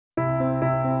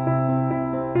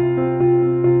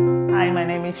My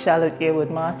name is Charlotte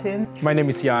Yearwood-Martin. My name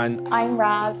is Jan. I'm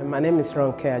Raz. My name is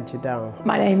Ronke Ajidao.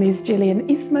 My name is Gillian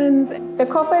Eastmond. The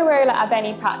Kofoworola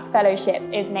Abeni-Pratt Fellowship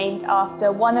is named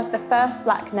after one of the first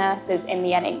black nurses in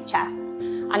the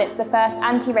NHS, and it's the first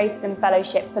anti-racism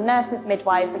fellowship for nurses,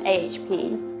 midwives and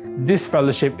AHPs. This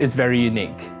fellowship is very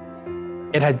unique.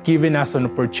 It had given us an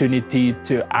opportunity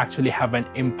to actually have an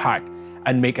impact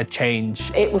and make a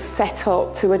change. It was set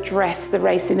up to address the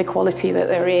race inequality that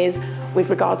there is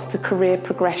with regards to career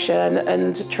progression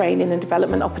and training and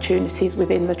development opportunities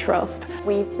within the Trust.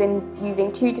 We've been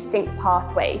using two distinct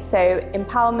pathways. So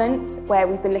empowerment, where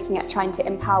we've been looking at trying to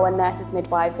empower nurses,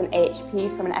 midwives and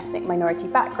AHPs from an ethnic minority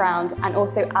background, and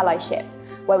also allyship,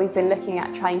 where we've been looking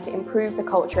at trying to improve the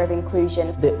culture of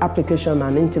inclusion. The application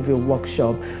and interview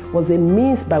workshop was a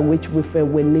means by which we felt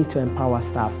we need to empower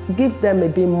staff, give them a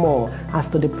bit more as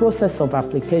to the process of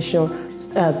application,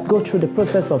 go through the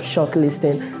process of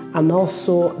shortlisting, and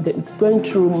also going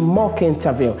through mock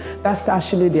interview. That's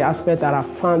actually the aspect that I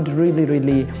found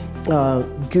really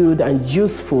good and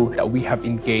useful. We have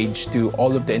engaged to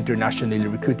all of the internationally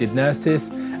recruited nurses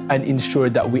and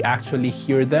ensured that we actually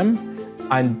hear them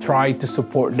and try to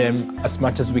support them as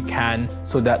much as we can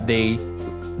so that they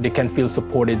can feel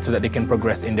supported, so that they can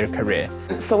progress in their career.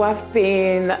 So I've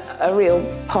been a real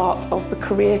part of the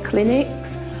career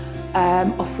clinics,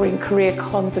 offering career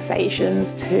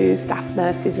conversations to staff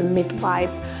nurses and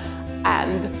midwives,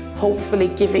 and hopefully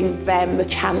giving them the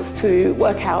chance to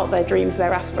work out their dreams,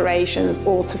 their aspirations,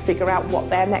 or to figure out what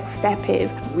their next step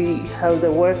is. We held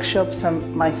a workshop,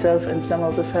 myself and some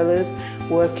of the fellows,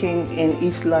 working in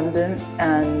East London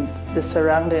and the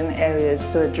surrounding areas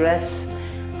to address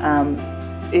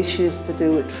issues to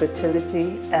do with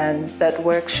fertility, and that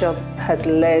workshop has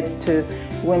led to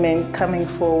women coming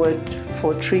forward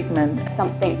for treatment.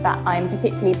 Something that I'm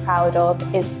particularly proud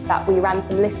of is that we ran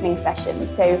some listening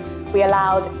sessions. So we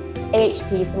allowed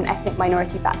AHPs from an ethnic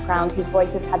minority background whose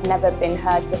voices had never been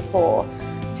heard before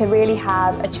to really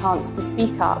have a chance to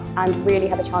speak up and really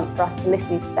have a chance for us to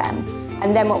listen to them.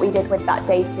 And then what we did with that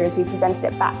data is we presented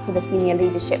it back to the senior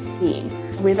leadership team.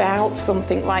 Without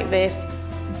something like this,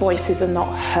 voices are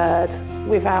not heard.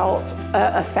 Without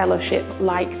a fellowship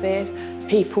like this,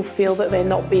 people feel that they're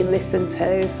not being listened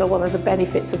to. So one of the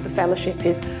benefits of the fellowship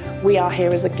is we are here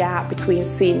as a gap between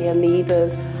senior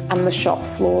leaders and the shop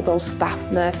floor, those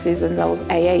staff nurses and those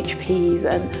AHPs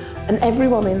and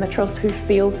everyone in the Trust who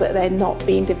feels that they're not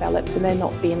being developed and they're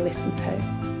not being listened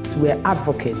to. We're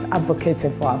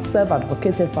advocating for ourselves,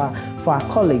 advocating for our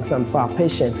colleagues and for our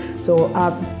patients. So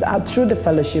through the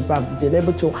fellowship, I've been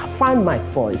able to find my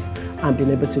voice and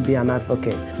been able to be an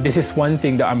advocate. This is one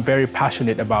thing that I'm very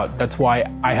passionate about. That's why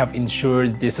I have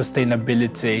ensured the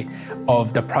sustainability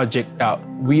of the project that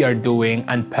we are doing,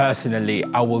 and personally,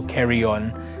 I will carry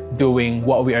on doing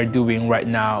what we are doing right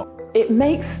now. It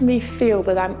makes me feel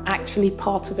that I'm actually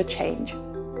part of a change.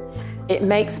 It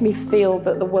makes me feel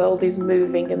that the world is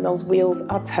moving and those wheels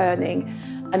are turning,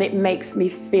 and it makes me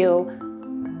feel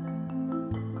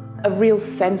a real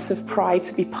sense of pride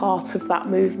to be part of that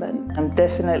movement. I'm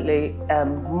definitely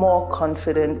more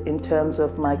confident in terms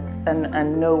of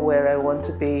and know where I want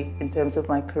to be in terms of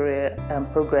my career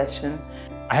progression.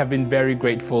 I have been very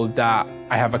grateful that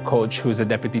I have a coach who's a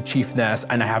deputy chief nurse,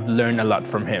 and I have learned a lot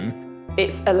from him.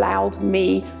 It's allowed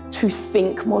me to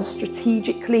think more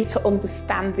strategically, to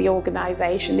understand the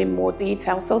organisation in more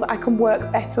detail so that I can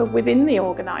work better within the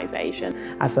organisation.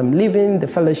 As I'm leaving the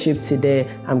fellowship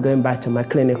today, I'm going back to my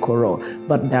clinical role,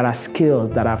 but there are skills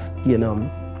that I've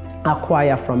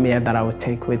acquired from here that I will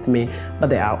take with me, but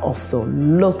there are also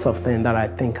lots of things that I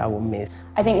think I will miss.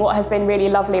 I think what has been really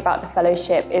lovely about the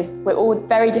fellowship is we're all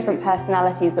very different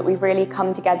personalities, but we've really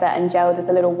come together and gelled as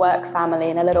a little work family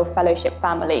and a little fellowship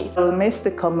family. I'll miss the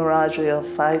camaraderie of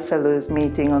 5 fellows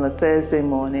meeting on a Thursday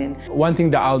morning. One thing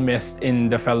that I'll miss in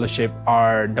the fellowship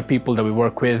are the people that we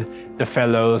work with, the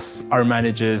fellows, our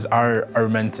managers, our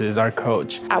mentors, our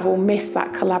coach. I will miss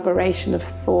that collaboration of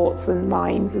thoughts and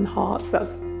minds and hearts.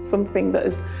 That's something that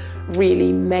has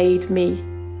really made me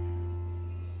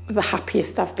the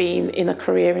happiest I've been in a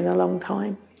career in a long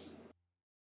time.